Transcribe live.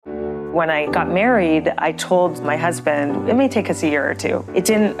When I got married, I told my husband, it may take us a year or two. It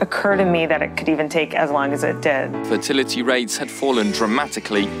didn't occur to me that it could even take as long as it did. Fertility rates had fallen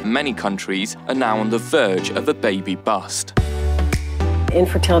dramatically. Many countries are now on the verge of a baby bust.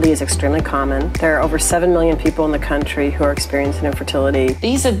 Infertility is extremely common. There are over 7 million people in the country who are experiencing infertility.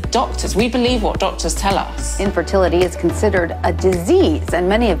 These are doctors. We believe what doctors tell us. Infertility is considered a disease, and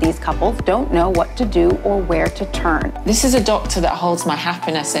many of these couples don't know what to do or where to turn. This is a doctor that holds my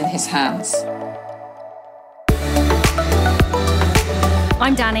happiness in his hands.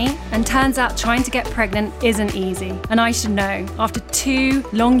 I'm Danie, and turns out trying to get pregnant isn't easy. And I should know, after 2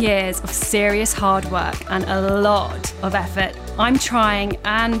 long years of serious hard work and a lot of effort, I'm trying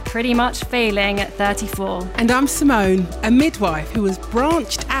and pretty much failing at 34. And I'm Simone, a midwife who has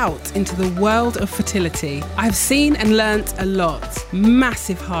branched out into the world of fertility. I've seen and learnt a lot,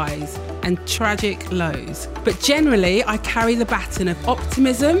 massive highs and tragic lows. But generally, I carry the baton of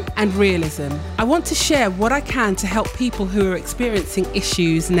optimism and realism. I want to share what I can to help people who are experiencing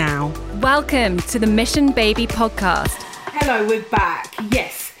issues now. Welcome to the Mission Baby podcast. Hello, we're back.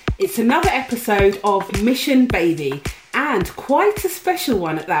 Yes, it's another episode of Mission Baby, and quite a special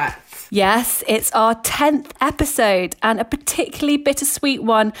one at that. Yes, it's our 10th episode, and a particularly bittersweet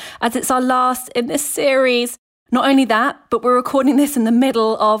one as it's our last in this series. Not only that, but we're recording this in the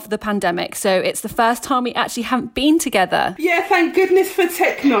middle of the pandemic, so it's the first time we actually haven't been together. Yeah, thank goodness for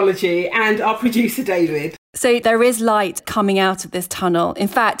technology and our producer David. So there is light coming out of this tunnel. In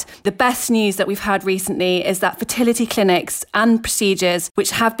fact, the best news that we've had recently is that fertility clinics and procedures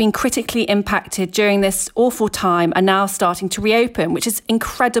which have been critically impacted during this awful time are now starting to reopen, which is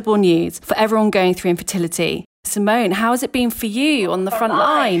incredible news for everyone going through infertility. Simone, how has it been for you on the front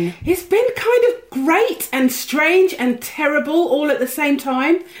line? It's been kind of great and strange and terrible all at the same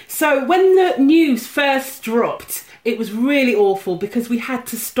time. So when the news first dropped, it was really awful because we had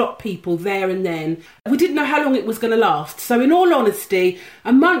to stop people there and then. We didn't know how long it was going to last. So in all honesty,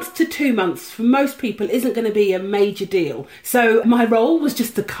 a month to 2 months for most people isn't going to be a major deal. So my role was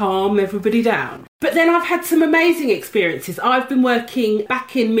just to calm everybody down. But then I've had some amazing experiences. I've been working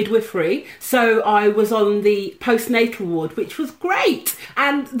back in midwifery, so I was on the postnatal ward, which was great.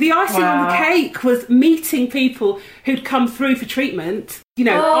 And the icing on the cake was meeting people who'd come through for treatment,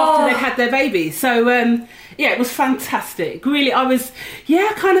 after they'd had their babies. So, it was fantastic. Really,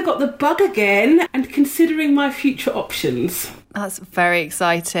 I kind of got the bug again and considering my future options. That's very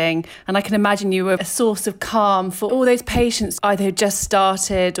exciting. And I can imagine you were a source of calm for all those patients either who just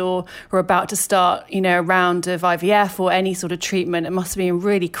started or were about to start, a round of IVF or any sort of treatment. It must have been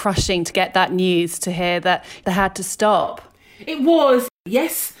really crushing to get that news, to hear that they had to stop. It was.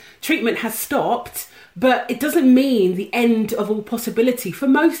 Yes, treatment has stopped, but it doesn't mean the end of all possibility for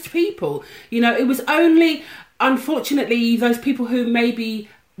most people. It was only, unfortunately, those people who maybe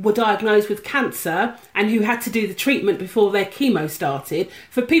were diagnosed with cancer and who had to do the treatment before their chemo started.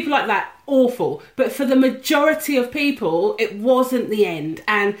 For people like that, awful. But for the majority of people, it wasn't the end.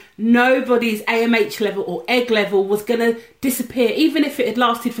 And nobody's AMH level or egg level was going to disappear. Even if it had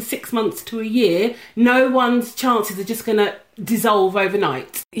lasted for 6 months to a year, no one's chances are just going to dissolve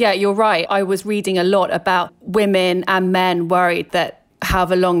overnight. Yeah, you're right. I was reading a lot about women and men worried that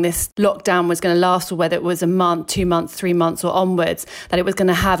however long this lockdown was going to last, or whether it was a month, 2 months, 3 months or onwards, that it was going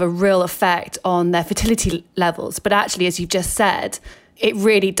to have a real effect on their fertility levels. But actually, as you've just said, it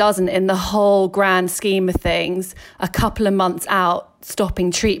really doesn't. In the whole grand scheme of things, a couple of months out, stopping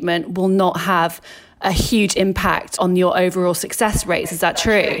treatment will not have a huge impact on your overall success rates. Is that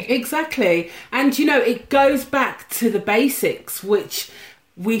true? Exactly. And, it goes back to the basics, which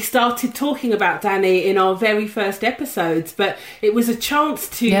we started talking about, Danie, in our very first episodes, but it was a chance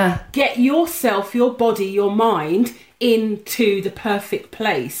to get yourself, your body, your mind into the perfect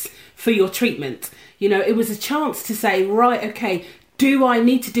place for your treatment. It was a chance to say, right, okay, do I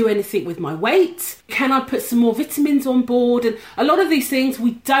need to do anything with my weight? Can I put some more vitamins on board? And a lot of these things,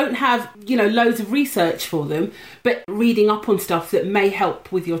 we don't have, loads of research for them, but reading up on stuff that may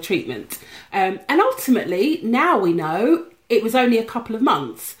help with your treatment. And ultimately, now we know it was only a couple of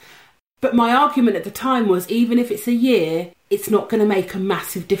months. But my argument at the time was, even if it's a year, it's not going to make a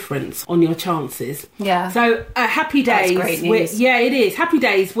massive difference on your chances. Yeah. So happy days. That's great news. It is. Happy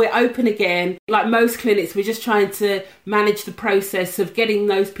days. We're open again. Like most clinics, we're just trying to manage the process of getting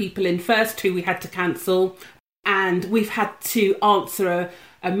those people in. First 2 we had to cancel. And we've had to answer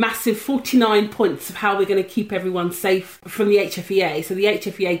a massive 49 points of how we're going to keep everyone safe from the HFEA. So the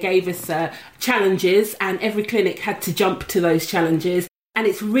HFEA gave us challenges, and every clinic had to jump to those challenges. And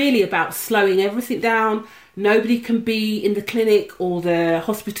it's really about slowing everything down. Nobody can be in the clinic or the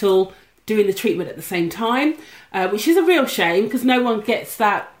hospital doing the treatment at the same time, which is a real shame because no one gets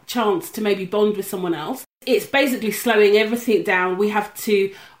that chance to maybe bond with someone else. It's basically slowing everything down. We have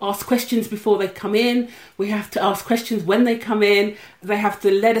to ask questions before they come in. We have to ask questions when they come in. They have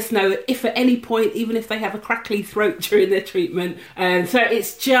to let us know if at any point, even if they have a crackly throat during their treatment. So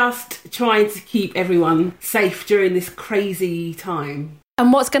it's just trying to keep everyone safe during this crazy time.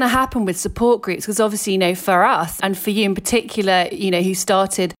 And what's going to happen with support groups? Because obviously, for us and for you in particular, who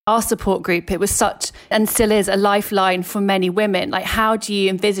started our support group, it was such and still is a lifeline for many women. Like, how do you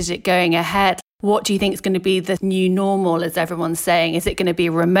envisage it going ahead? What do you think is going to be the new normal, as everyone's saying? Is it going to be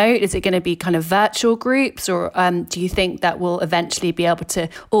remote? Is it going to be kind of virtual groups? Or do you think that we'll eventually be able to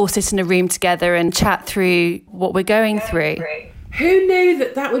all sit in a room together and chat through what we're going through? Who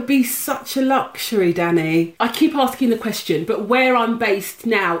knew that would be such a luxury, Danie? I keep asking the question, but where I'm based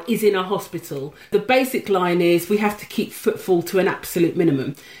now is in a hospital. The basic line is we have to keep footfall to an absolute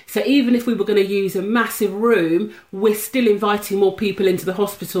minimum. So even if we were going to use a massive room, we're still inviting more people into the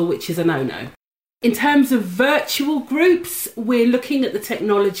hospital, which is a no-no. In terms of virtual groups, we're looking at the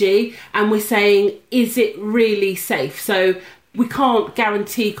technology and we're saying, is it really safe? So we can't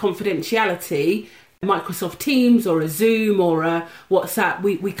guarantee confidentiality. Microsoft Teams or a Zoom or a WhatsApp,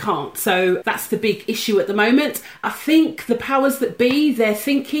 we can't. So that's the big issue at the moment. I think the powers that be, their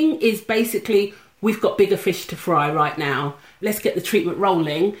thinking is basically, we've got bigger fish to fry right now. Let's get the treatment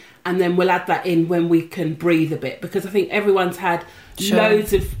rolling and then we'll add that in when we can breathe a bit. Because I think everyone's had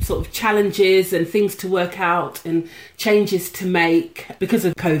loads of sort of challenges and things to work out and changes to make because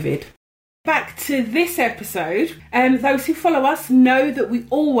of COVID. Back to this episode, those who follow us know that we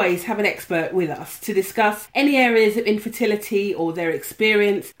always have an expert with us to discuss any areas of infertility or their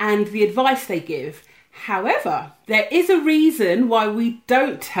experience and the advice they give. However, there is a reason why we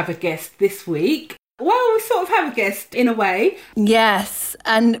don't have a guest this week. Well, we sort of have a guest in a way. Yes,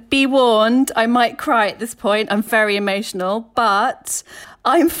 and be warned, I might cry at this point. I'm very emotional, but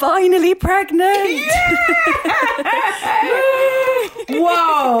I'm finally pregnant. Yeah!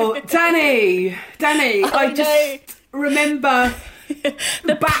 Whoa, Danie, I just remember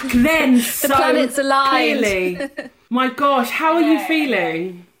back then so the planets aligned. Clearly. My gosh, how are you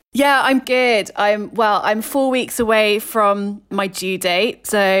feeling? Yeah, I'm good. I'm 4 weeks away from my due date,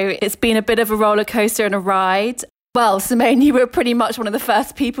 so it's been a bit of a roller coaster and a ride. Well, Simone, you were pretty much one of the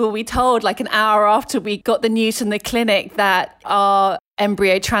first people we told, like an hour after we got the news from the clinic that our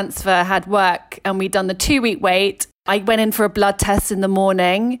embryo transfer had worked and we'd done the 2-week wait. I went in for a blood test in the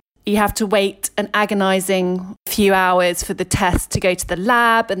morning. You have to wait an agonising few hours for the test to go to the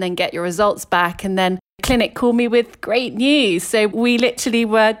lab and then get your results back. And then the clinic called me with great news. So we literally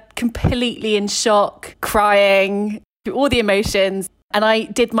were completely in shock, crying, all the emotions. And I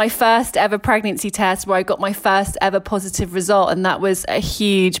did my first ever pregnancy test where I got my first ever positive result. And that was a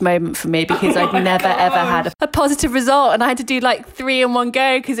huge moment for me because I'd never, ever had a positive result. And I had to do like 3 in one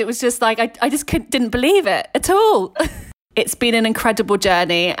go because it was just like, I just didn't believe it at all. It's been an incredible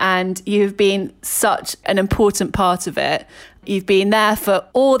journey and you've been such an important part of it. You've been there for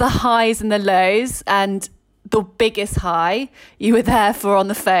all the highs and the lows, and the biggest high you were there for on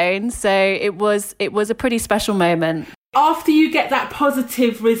the phone. So it was a pretty special moment. After you get that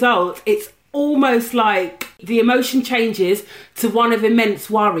positive result, it's almost like the emotion changes to one of immense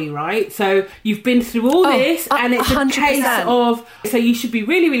worry, right? So you've been through all this and it's 100%. A case of, so you should be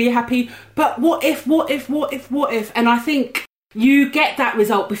really, really happy, but what if? And I think you get that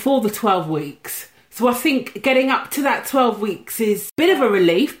result before the 12 weeks. So I think getting up to that 12 weeks is a bit of a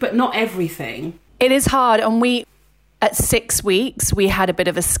relief, but not everything. It is hard. And at 6 weeks, we had a bit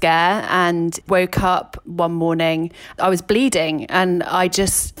of a scare and woke up one morning. I was bleeding and I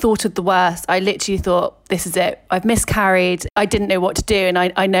just thought of the worst. I literally thought, this is it. I've miscarried. I didn't know what to do. And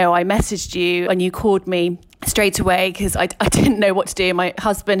I know I messaged you and you called me straight away because I didn't know what to do. My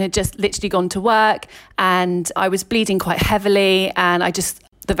husband had just literally gone to work and I was bleeding quite heavily and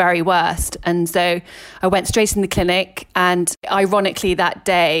the very worst. And so I went straight in the clinic, and ironically that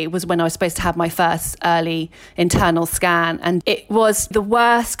day was when I was supposed to have my first early internal scan. And it was the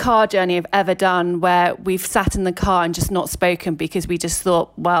worst car journey I've ever done, where we've sat in the car and just not spoken because we just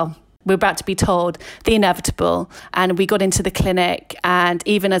thought, well, we're about to be told the inevitable. And we got into the clinic, and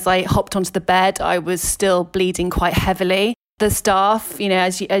even as I hopped onto the bed, I was still bleeding quite heavily. The staff,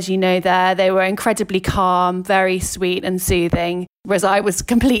 as you know there, they were incredibly calm, very sweet and soothing, whereas I was a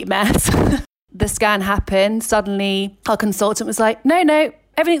complete mess. The scan happened. Suddenly, our consultant was like, no,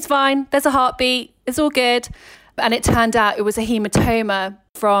 everything's fine. There's a heartbeat. It's all good. And it turned out it was a hematoma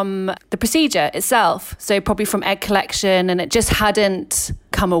from the procedure itself. So probably from egg collection, and it just hadn't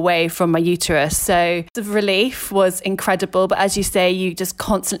come away from my uterus. So the relief was incredible. But as you say, you just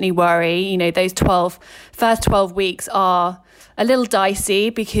constantly worry. You know, those first 12 weeks are a little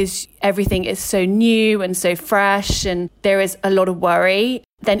dicey because everything is so new and so fresh, and there is a lot of worry.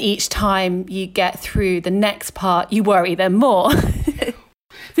 Then each time you get through the next part, you worry then more.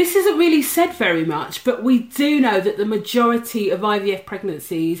 This isn't really said very much, but we do know that the majority of IVF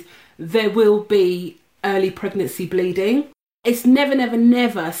pregnancies, there will be early pregnancy bleeding. It's never, never,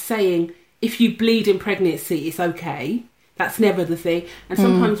 never saying if you bleed in pregnancy, it's okay. That's never the thing. And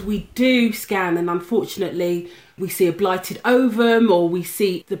sometimes we do scan and unfortunately we see a blighted ovum or we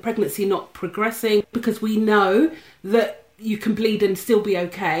see the pregnancy not progressing because we know that you can bleed and still be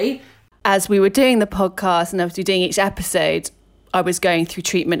okay. As we were doing the podcast and as we were doing each episode, I was going through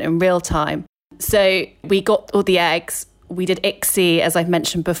treatment in real time. So we got all the eggs, we did ICSI, as I've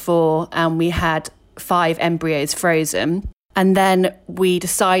mentioned before, and we had 5 embryos frozen. And then we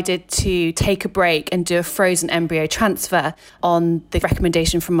decided to take a break and do a frozen embryo transfer on the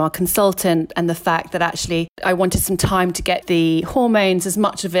recommendation from our consultant and the fact that actually I wanted some time to get the hormones, as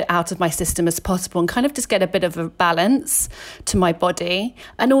much of it out of my system as possible, and kind of just get a bit of a balance to my body.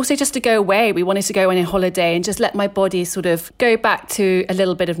 And also just to go away. We wanted to go on a holiday and just let my body sort of go back to a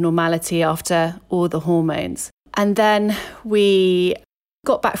little bit of normality after all the hormones. And then we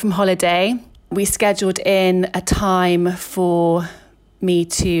got back from holiday. We scheduled in a time for me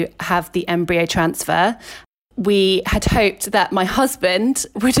to have the embryo transfer. We had hoped that my husband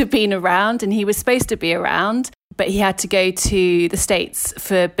would have been around, and he was supposed to be around, but he had to go to the States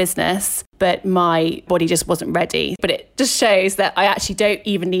for business, but my body just wasn't ready. But it just shows that I actually don't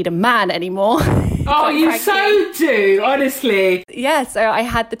even need a man anymore. Oh, you so do, honestly. Yeah, so I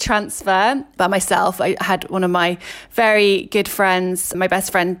had the transfer by myself. I had one of my very good friends, my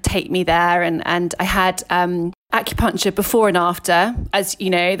best friend, take me there, and I had acupuncture before and after. As you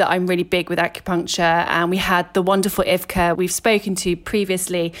know, that I'm really big with acupuncture, and we had the wonderful Ivka we've spoken to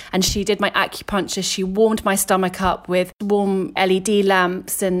previously, and she did my acupuncture. She warmed my stomach up with warm LED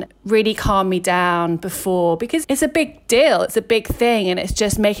lamps and really calmed me down before, because it's a big deal, it's a big thing, and it's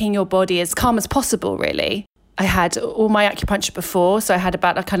just making your body as calm as possible, really. I had all my acupuncture before, so I had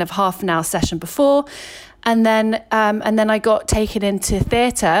about a kind of half an hour session before, and then I got taken into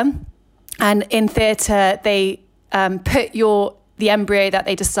theatre. And in theatre, they put the embryo that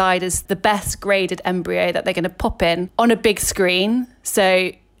they decide is the best graded embryo that they're going to pop in on a big screen.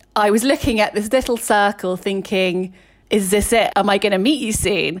 So I was looking at this little circle thinking, is this it? Am I going to meet you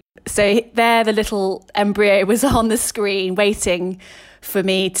soon? So there the little embryo was on the screen waiting for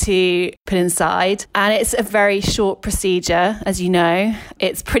me to put inside. And it's a very short procedure, as you know.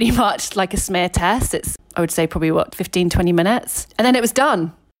 It's pretty much like a smear test. It's, I would say, probably 15, 20 minutes. And then it was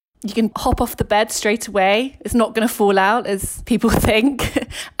done. You can hop off the bed straight away. It's not going to fall out, as people think.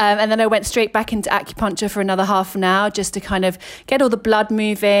 And then I went straight back into acupuncture for another half an hour just to kind of get all the blood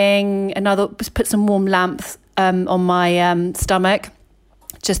moving, put some warm lamps on my stomach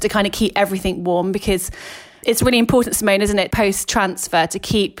just to kind of keep everything warm, because it's really important, Simone, isn't it, post-transfer, to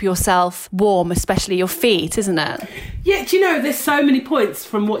keep yourself warm, especially your feet, isn't it? Yeah, do you know, there's so many points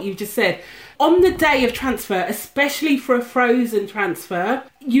from what you've just said. On the day of transfer, especially for a frozen transfer,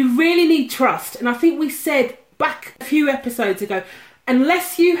 you really need trust. And I think we said back a few episodes ago,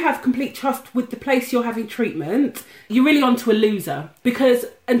 unless you have complete trust with the place you're having treatment, you're really onto a loser. Because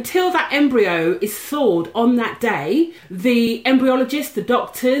until that embryo is thawed on that day, the embryologist, the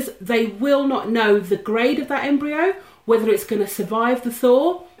doctors, they will not know the grade of that embryo, whether it's going to survive the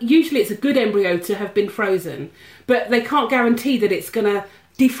thaw. Usually it's a good embryo to have been frozen, but they can't guarantee that it's going to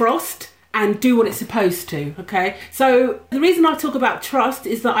defrost and do what it's supposed to, okay? So the reason I talk about trust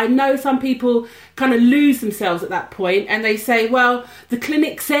is that I know some people kind of lose themselves at that point and they say, well, the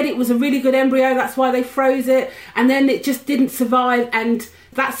clinic said it was a really good embryo, that's why they froze it, and then it just didn't survive, and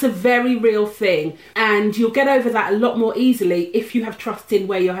that's a very real thing. And you'll get over that a lot more easily if you have trust in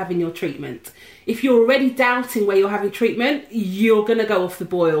where you're having your treatment. If you're already doubting where you're having treatment, you're going to go off the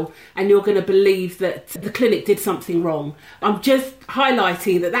boil and you're going to believe that the clinic did something wrong. I'm just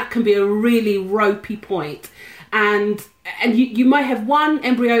highlighting that can be a really ropey point. And you might have one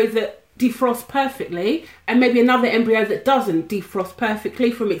embryo that defrosts perfectly and maybe another embryo that doesn't defrost perfectly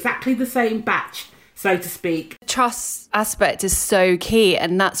from exactly the same batch, so to speak. The trust aspect is so key,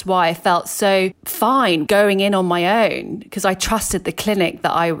 and that's why I felt so fine going in on my own, because I trusted the clinic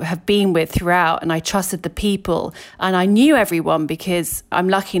that I have been with throughout, and I trusted the people, and I knew everyone, because I'm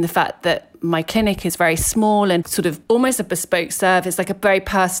lucky in the fact that my clinic is very small and sort of almost a bespoke service, like a very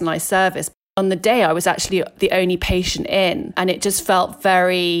personalised service. On the day, I was actually the only patient in, and it just felt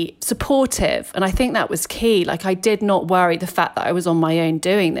very supportive. And I think that was key. Like, I did not worry the fact that I was on my own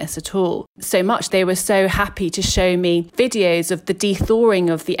doing this at all. So much. They were so happy to show me videos of the de-thawing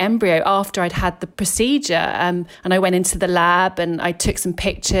of the embryo after I'd had the procedure. And I went into the lab and I took some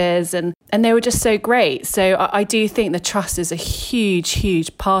pictures, and they were just so great. So I do think the trust is a huge,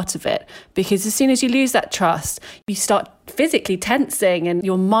 huge part of it, because as soon as you lose that trust, you start physically tensing and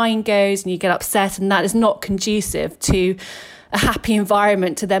your mind goes and you get upset, and that is not conducive to a happy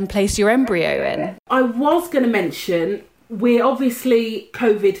environment to then place your embryo in. I was going to mention, we're obviously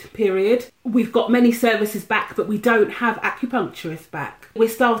COVID period. We've got many services back, but we don't have acupuncturists back. We're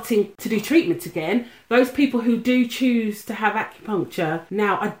starting to do treatment again. Those people who do choose to have acupuncture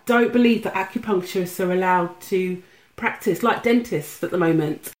now, I don't believe that acupuncturists are allowed to practice like dentists at the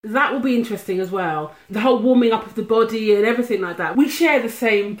moment. That will be interesting as well. The whole warming up of the body and everything like that. We share the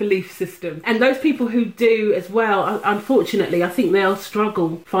same belief system. And those people who do as well, unfortunately, I think they'll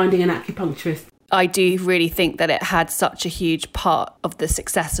struggle finding an acupuncturist. I do really think that it had such a huge part of the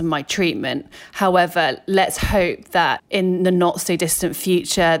success of my treatment. However, let's hope that in the not so distant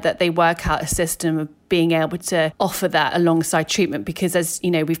future that they work out a system of being able to offer that alongside treatment, because as you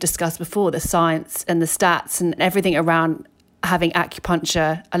know, we've discussed before, the science and the stats and everything around having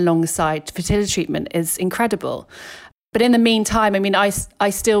acupuncture alongside fertility treatment is incredible. But in the meantime, I mean, I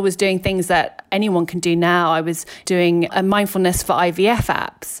still was doing things that anyone can do now. I was doing a mindfulness for IVF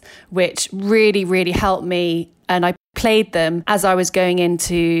apps, which really, really helped me. And I played them as I was going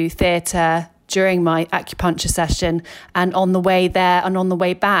into theatre during my acupuncture session and on the way there and on the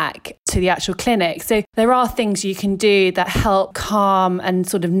way back to the actual clinic. So there are things you can do that help calm and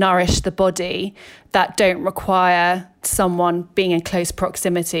sort of nourish the body that don't require someone being in close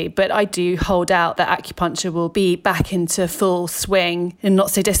proximity. But I do hold out that acupuncture will be back into full swing in not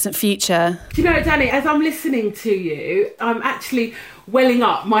so distant future. Do you know, Danie, as I'm listening to you, I'm actually welling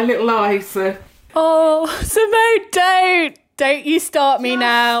up. My little eyes are... Oh, Simone, don't you start me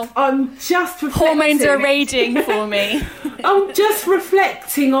now. I'm just reflecting. Hormones are raging for me. I'm just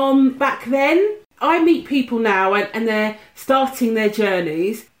reflecting on back then. I meet people now and they're starting their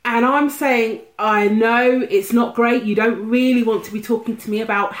journeys, and I'm saying, I know it's not great. You don't really want to be talking to me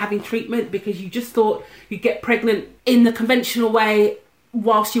about having treatment because you just thought you'd get pregnant in the conventional way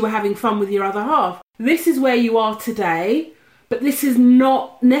whilst you were having fun with your other half. This is where you are today. But this is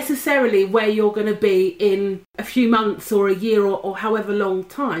not necessarily where you're going to be in a few months or a year or however long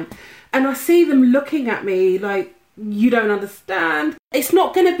time. And I see them looking at me like, you don't understand. It's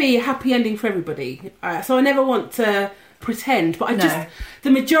not going to be a happy ending for everybody. So I never want to pretend. But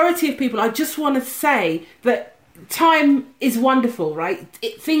the majority of people, I just want to say that time is wonderful, right?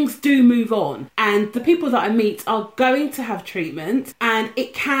 Things do move on, and the people that I meet are going to have treatment and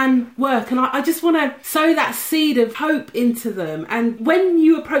it can work. And I just want to sow that seed of hope into them. And when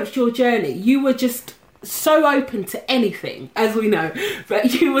you approached your journey, you were just so open to anything, as we know,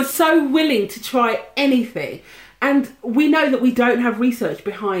 but you were so willing to try anything. And we know that we don't have research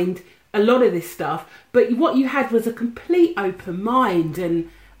behind a lot of this stuff, but what you had was a complete open mind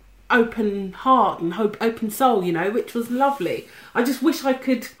and open heart and open soul, you know, which was lovely. I just wish I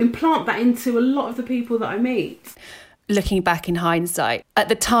could implant that into a lot of the people that I meet. Looking back in hindsight, at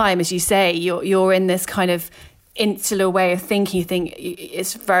the time, as you say, you're in this kind of insular way of thinking. You think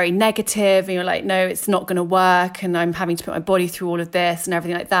it's very negative and you're like, no, it's not going to work and I'm having to put my body through all of this and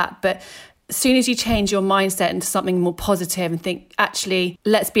everything like that. But as soon as you change your mindset into something more positive and think, actually,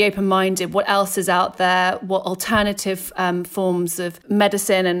 let's be open-minded. What else is out there? What alternative forms of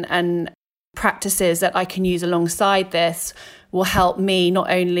medicine and practices that I can use alongside this will help me not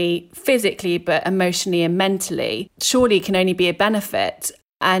only physically, but emotionally and mentally? Surely it can only be a benefit.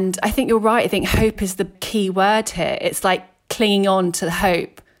 And I think you're right. I think hope is the key word here. It's like clinging on to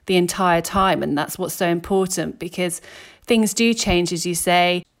hope the entire time. And that's what's so important, because things do change, as you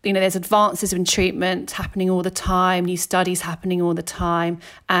say. You know, there's advances in treatment happening all the time, new studies happening all the time,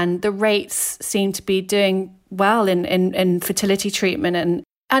 and the rates seem to be doing well in fertility treatment.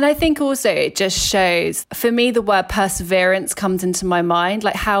 And I think also it just shows, for me, the word perseverance comes into my mind,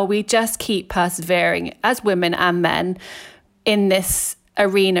 like how we just keep persevering as women and men in this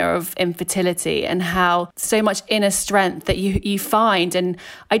arena of infertility, and how so much inner strength that you find. And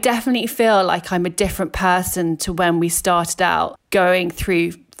I definitely feel like I'm a different person to when we started out going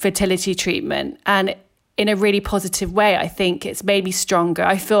through fertility treatment, and in a really positive way. I think it's made me stronger.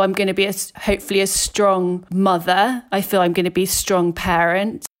 I feel I'm going to be hopefully a strong mother. I feel I'm going to be a strong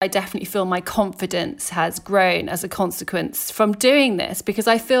parent. I definitely feel my confidence has grown as a consequence from doing this, because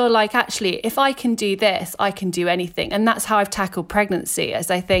I feel like actually if I can do this, I can do anything. And that's how I've tackled pregnancy, as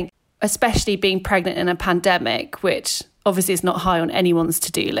I think especially being pregnant in a pandemic, which obviously is not high on anyone's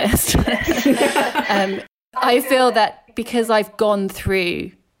to-do list. I feel that because I've gone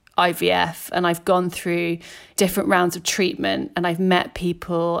through IVF and I've gone through different rounds of treatment and I've met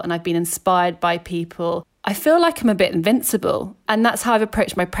people and I've been inspired by people, I feel like I'm a bit invincible. And that's how I've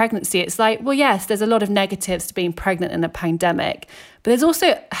approached my pregnancy. It's like, well, yes, there's a lot of negatives to being pregnant in a pandemic, but there's also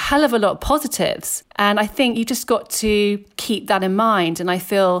a hell of a lot of positives. And I think you just got to keep that in mind. And I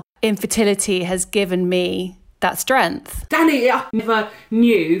feel infertility has given me that strength. Danie, I never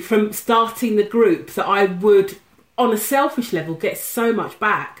knew from starting the group that I would, on a selfish level, get so much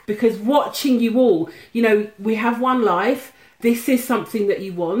back. Because watching you all, you know, we have one life. This is something that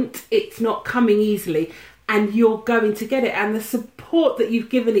you want. It's not coming easily. And you're going to get it. And the support that you've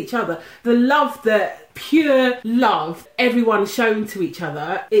given each other, the love, the pure love everyone's shown to each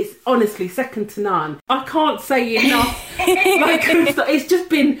other, it's honestly second to none. I can't say enough. It's just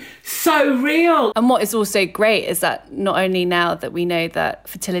been so real. And what is also great is that not only now that we know that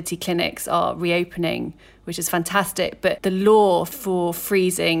fertility clinics are reopening, which is fantastic, but the law for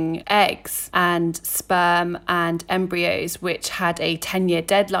freezing eggs and sperm and embryos, which had a 10-year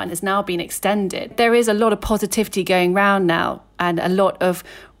deadline, has now been extended. There is a lot of positivity going around now, and a lot of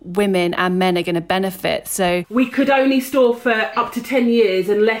women and men are going to benefit. So we could only store for up to 10 years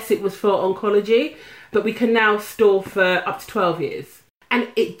unless it was for oncology, but we can now store for up to 12 years. And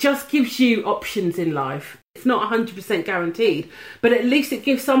it just gives you options in life. It's not 100% guaranteed, but at least it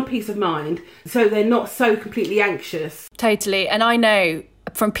gives some peace of mind so they're not so completely anxious. Totally. And I know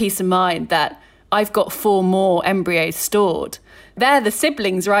from peace of mind that I've got 4 more embryos stored. They're the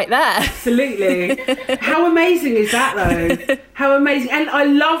siblings right there. Absolutely. How amazing is that though? How amazing. And I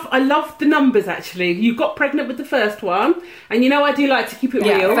love the numbers actually. You got pregnant with the first one, and you know I do like to keep it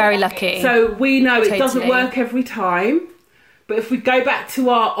real. Very lucky. So we know it doesn't work every time. But if we go back to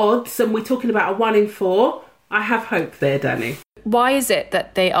our odds and we're talking about a 1 in 4, I have hope there, Danie. Why is it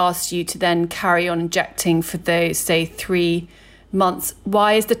that they asked you to then carry on injecting for those, say, 3 months?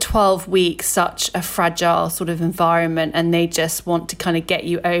 Why is the 12 weeks such a fragile sort of environment, and they just want to kind of get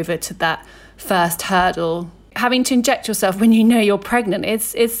you over to that first hurdle? Having to inject yourself when you know you're pregnant,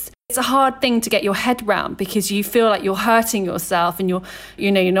 it's a hard thing to get your head round, because you feel like you're hurting yourself, and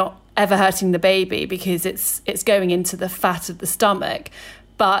you're not ever hurting the baby because it's going into the fat of the stomach.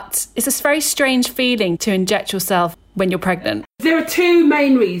 But it's a very strange feeling to inject yourself when you're pregnant. There are 2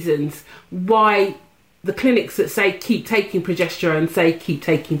 main reasons why the clinics that say keep taking progesterone say keep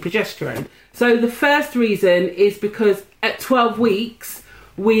taking progesterone. So the first reason is because at 12 weeks,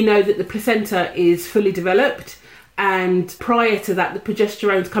 we know that the placenta is fully developed. And prior to that, the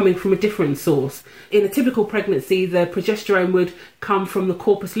progesterone's coming from a different source. In a typical pregnancy, the progesterone would come from the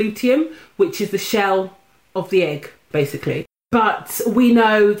corpus luteum, which is the shell of the egg, basically. But we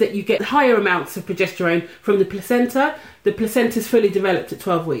know that you get higher amounts of progesterone from the placenta. The placenta's fully developed at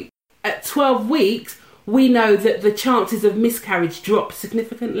 12 weeks. At 12 weeks, we know that the chances of miscarriage drop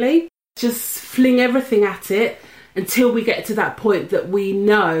significantly. Just fling everything at it until we get to that point that we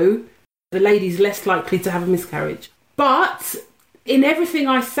know the lady's less likely to have a miscarriage. But in everything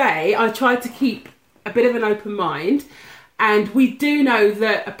I say, I try to keep a bit of an open mind. And we do know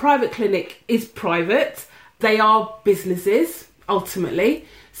that a private clinic is private. They are businesses, ultimately.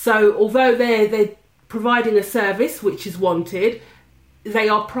 So although they're providing a service which is wanted, they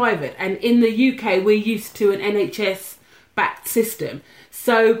are private. And in the UK, we're used to an NHS-backed system.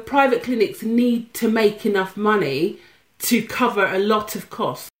 So private clinics need to make enough money to cover a lot of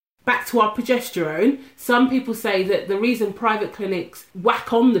costs. Back to our progesterone, some people say that the reason private clinics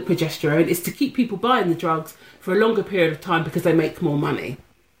whack on the progesterone is to keep people buying the drugs for a longer period of time because they make more money.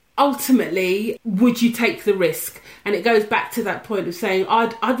 Ultimately, would you take the risk? And it goes back to that point of saying,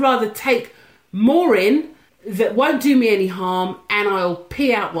 I'd rather take more in that won't do me any harm, and I'll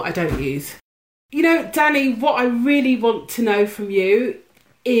pee out what I don't use. You know, Danie, what I really want to know from you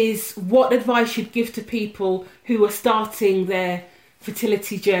is what advice you'd give to people who are starting their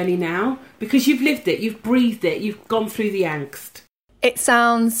fertility journey now, because you've lived it, you've breathed it, you've gone through the angst. It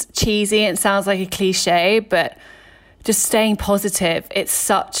sounds cheesy, it sounds like a cliche, but just staying positive, it's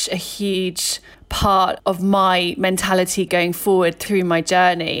such a huge part of my mentality going forward through my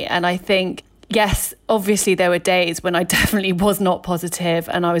journey. And I think, yes, obviously there were days when I definitely was not positive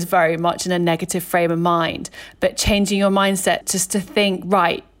and I was very much in a negative frame of mind, but changing your mindset just to think,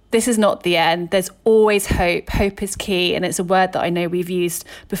 right, this is not the end. There's always hope. Hope is key. And it's a word that I know we've used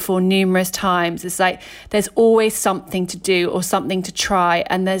before numerous times. It's like there's always something to do or something to try.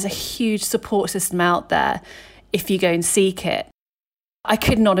 And there's a huge support system out there if you go and seek it. I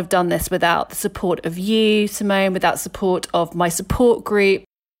could not have done this without the support of you, Simone, without support of my support group.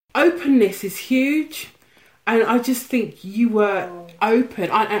 Openness is huge, and I just think you were open.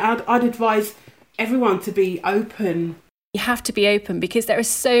 I'd advise everyone to be open. You have to be open because there are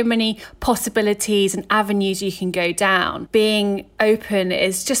so many possibilities and avenues you can go down. Being open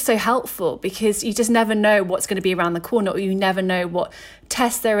is just so helpful because you just never know what's going to be around the corner, or you never know what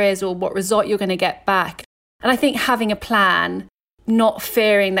test there is or what result you're going to get back. And I think having a plan, not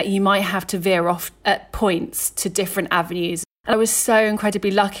fearing that you might have to veer off at points to different avenues. I was so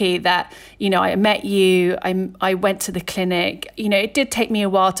incredibly lucky that, I met you, I went to the clinic. It did take me a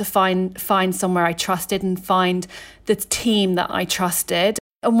while to find somewhere I trusted and find the team that I trusted.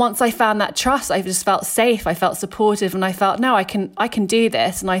 And once I found that trust, I just felt safe, I felt supportive, and I felt, no, I can do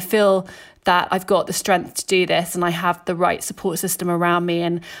this. And I feel that I've got the strength to do this, and I have the right support system around me,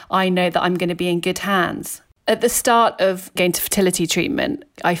 and I know that I'm going to be in good hands. At the start of going to fertility treatment,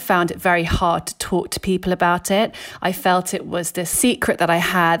 I found it very hard to talk to people about it. I felt it was this secret that I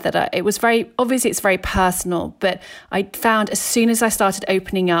had, it was it's very personal, but I found as soon as I started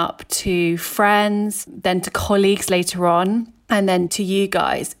opening up to friends, then to colleagues later on, and then to you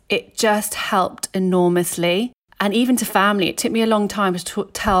guys, it just helped enormously. And even to family, it took me a long time to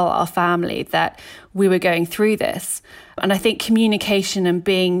tell our family that we were going through this. And I think communication and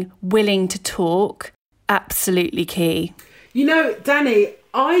being willing to talk, absolutely key. Danie,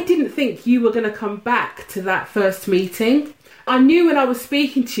 I didn't think you were going to come back to that first meeting. I knew when I was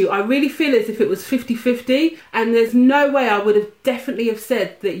speaking to you, I really feel as if it was 50-50, and there's no way I would have definitely have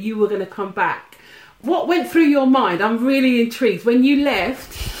said that you were going to come back. What went through your mind? I'm really intrigued. When you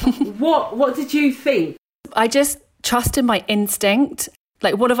left, what did you think? I just trusted my instinct.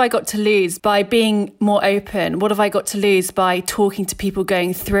 Like, what have I got to lose by being more open? What have I got to lose by talking to people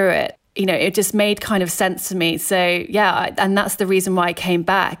going through it? It just made kind of sense to me. So yeah, and that's the reason why I came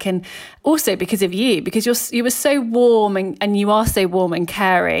back. And also because of you, because you were so warm and you are so warm and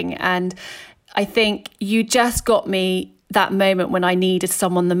caring. And I think you just got me that moment when I needed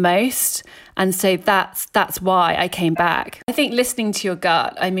someone the most. And so that's why I came back. I think listening to your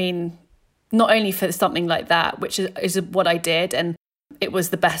gut, not only for something like that, which is what I did, and it was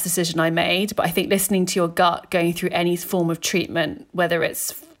the best decision I made, but I think listening to your gut going through any form of treatment, whether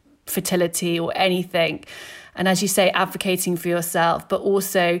it's fertility or anything, and as you say, advocating for yourself, but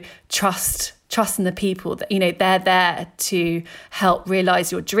also trusting the people that they're there to help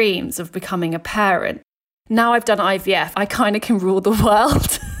realize your dreams of becoming a parent. Now I've done IVF, I kind of can rule the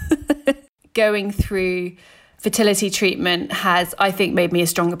world. Going through fertility treatment has, I think, made me a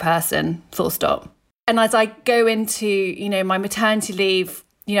stronger person, full stop. And as I go into my maternity leave,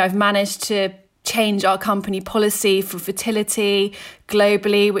 I've managed to change our company policy for fertility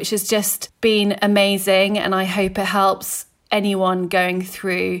globally, which has just been amazing. And I hope it helps anyone going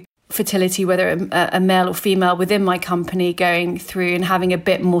through fertility, whether a male or female within my company, going through and having a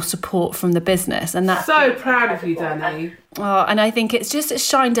bit more support from the business. And that's so proud of you, Danie. Oh, and I think it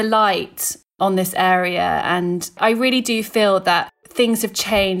shined a light on this area. And I really do feel that things have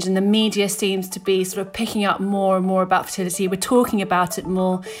changed and the media seems to be sort of picking up more and more about fertility. We're talking about it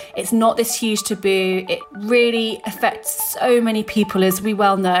more. It's not this huge taboo. It really affects so many people, as we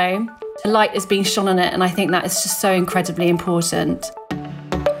well know. A light is being shone on it, and I think that is just so incredibly important.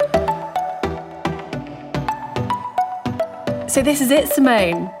 So this is it,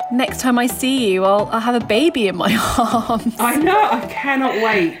 Simone. Next time I see you, I'll have a baby in my arms. I know, I cannot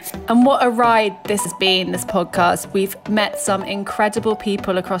wait. And what a ride this has been, this podcast. We've met some incredible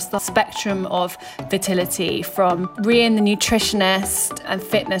people across the spectrum of fertility, from Rian, the nutritionist and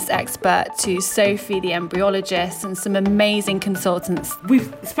fitness expert, to Sophie, the embryologist, and some amazing consultants.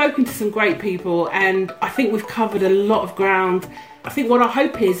 We've spoken to some great people, and I think we've covered a lot of ground. I think what our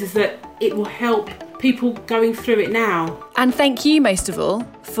hope is that it will help people going through it now. And thank you, most of all,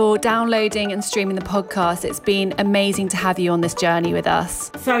 for downloading and streaming the podcast. It's been amazing to have you on this journey with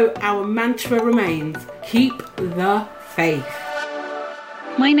us. So our mantra remains, keep the faith.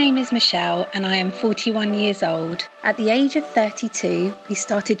 My name is Michelle and I am 41 years old. At the age of 32, we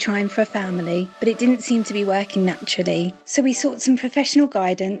started trying for a family, but it didn't seem to be working naturally. So we sought some professional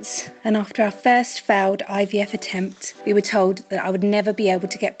guidance, and after our first failed IVF attempt, we were told that I would never be able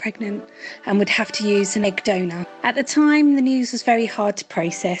to get pregnant and would have to use an egg donor. At the time, the news was very hard to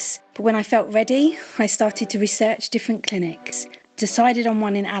process, but when I felt ready, I started to research different clinics. Decided on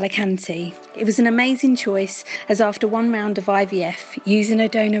one in Alicante. It was an amazing choice, as after one round of IVF using a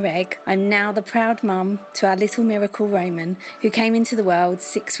donor egg, I'm now the proud mum to our little miracle Roman, who came into the world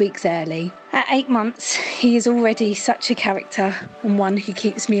 6 weeks early. At 8 months, he is already such a character and one who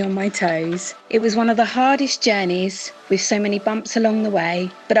keeps me on my toes. It was one of the hardest journeys with so many bumps along the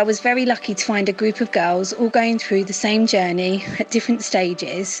way, but I was very lucky to find a group of girls all going through the same journey at different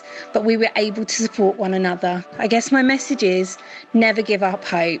stages, but we were able to support one another. I guess my message is never give up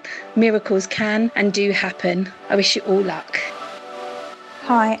hope. Miracles can and do happen. I wish you all luck.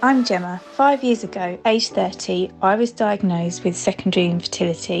 Hi, I'm Gemma. 5 years ago, aged 30, I was diagnosed with secondary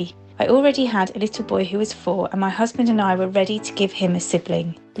infertility. I already had a little boy who was 4, and my husband and I were ready to give him a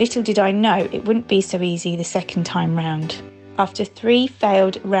sibling. Little did I know it wouldn't be so easy the second time round. After 3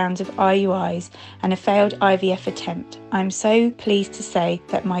 failed rounds of IUIs and a failed IVF attempt, I'm so pleased to say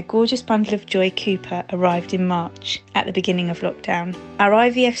that my gorgeous bundle of joy Cooper arrived in March, at the beginning of lockdown. Our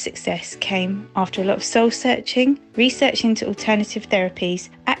IVF success came after a lot of soul searching, research into alternative therapies,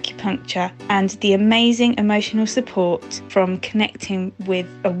 acupuncture, and the amazing emotional support from connecting with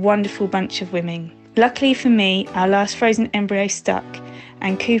a wonderful bunch of women. Luckily for me, our last frozen embryo stuck,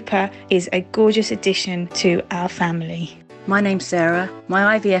 and Cooper is a gorgeous addition to our family. My name's Sarah.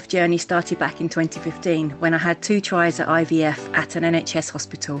 My IVF journey started back in 2015 when I had 2 tries at IVF at an NHS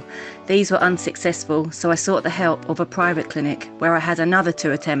hospital. These were unsuccessful, so I sought the help of a private clinic where I had another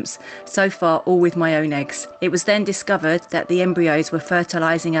 2 attempts, so far all with my own eggs. It was then discovered that the embryos were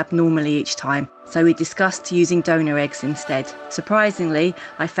fertilising abnormally each time, so we discussed using donor eggs instead. Surprisingly,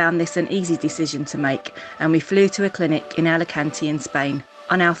 I found this an easy decision to make, and we flew to a clinic in Alicante in Spain.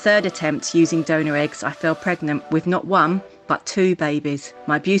 On our 3rd attempt using donor eggs, I fell pregnant with not 1, but 2 babies.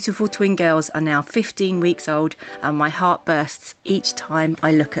 My beautiful twin girls are now 15 weeks old, and my heart bursts each time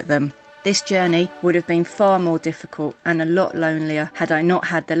I look at them. This journey would have been far more difficult and a lot lonelier had I not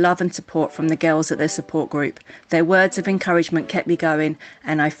had the love and support from the girls at the support group. Their words of encouragement kept me going,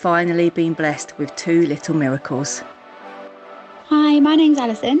 and I've finally been blessed with 2 little miracles. Hi, my name's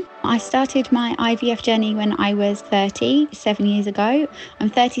Alison. I started my IVF journey when I was 30, 7 years ago. I'm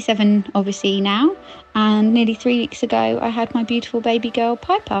 37 obviously now, and nearly 3 weeks ago I had my beautiful baby girl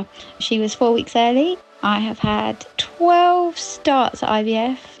Piper. She was 4 weeks early. I have had 12 starts at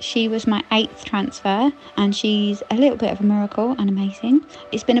IVF. She was my 8th transfer, and she's a little bit of a miracle and amazing.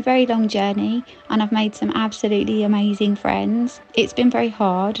 It's been a very long journey, and I've made some absolutely amazing friends. It's been very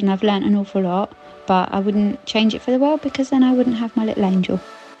hard, and I've learnt an awful lot, but I wouldn't change it for the world because then I wouldn't have my little angel.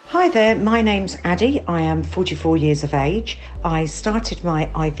 Hi there, my name's Addie. I am 44 years of age. I started my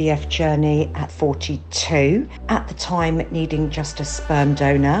IVF journey at 42, at the time needing just a sperm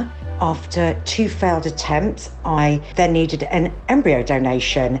donor. After 2 failed attempts, I then needed an embryo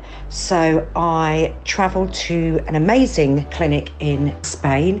donation. So I travelled to an amazing clinic in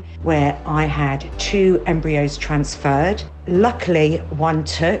Spain where I had 2 embryos transferred. Luckily, 1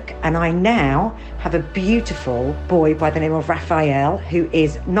 took, and I now have a beautiful boy by the name of Raphael, who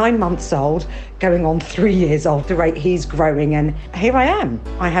is 9 months old, going on 3 years old, the rate he's growing, and here I am.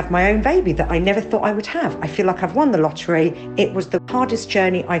 I have my own baby that I never thought I would have. I feel like I've won the lottery. It was the hardest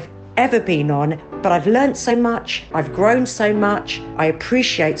journey I've ever been on, but I've learned so much, I've grown so much, I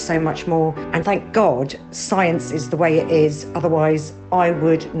appreciate so much more, and thank God science is the way it is, otherwise I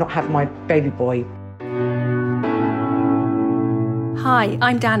would not have my baby boy. Hi,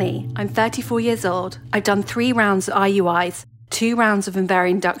 I'm Danie. I'm 34 years old. I've done 3 rounds of IUIs, 2 rounds of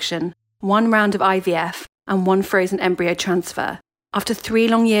ovarian induction, 1 round of IVF, and 1 frozen embryo transfer. After 3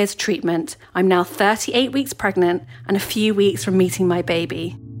 long years of treatment, I'm now 38 weeks pregnant and a few weeks from meeting my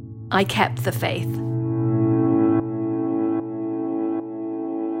baby. I kept the faith.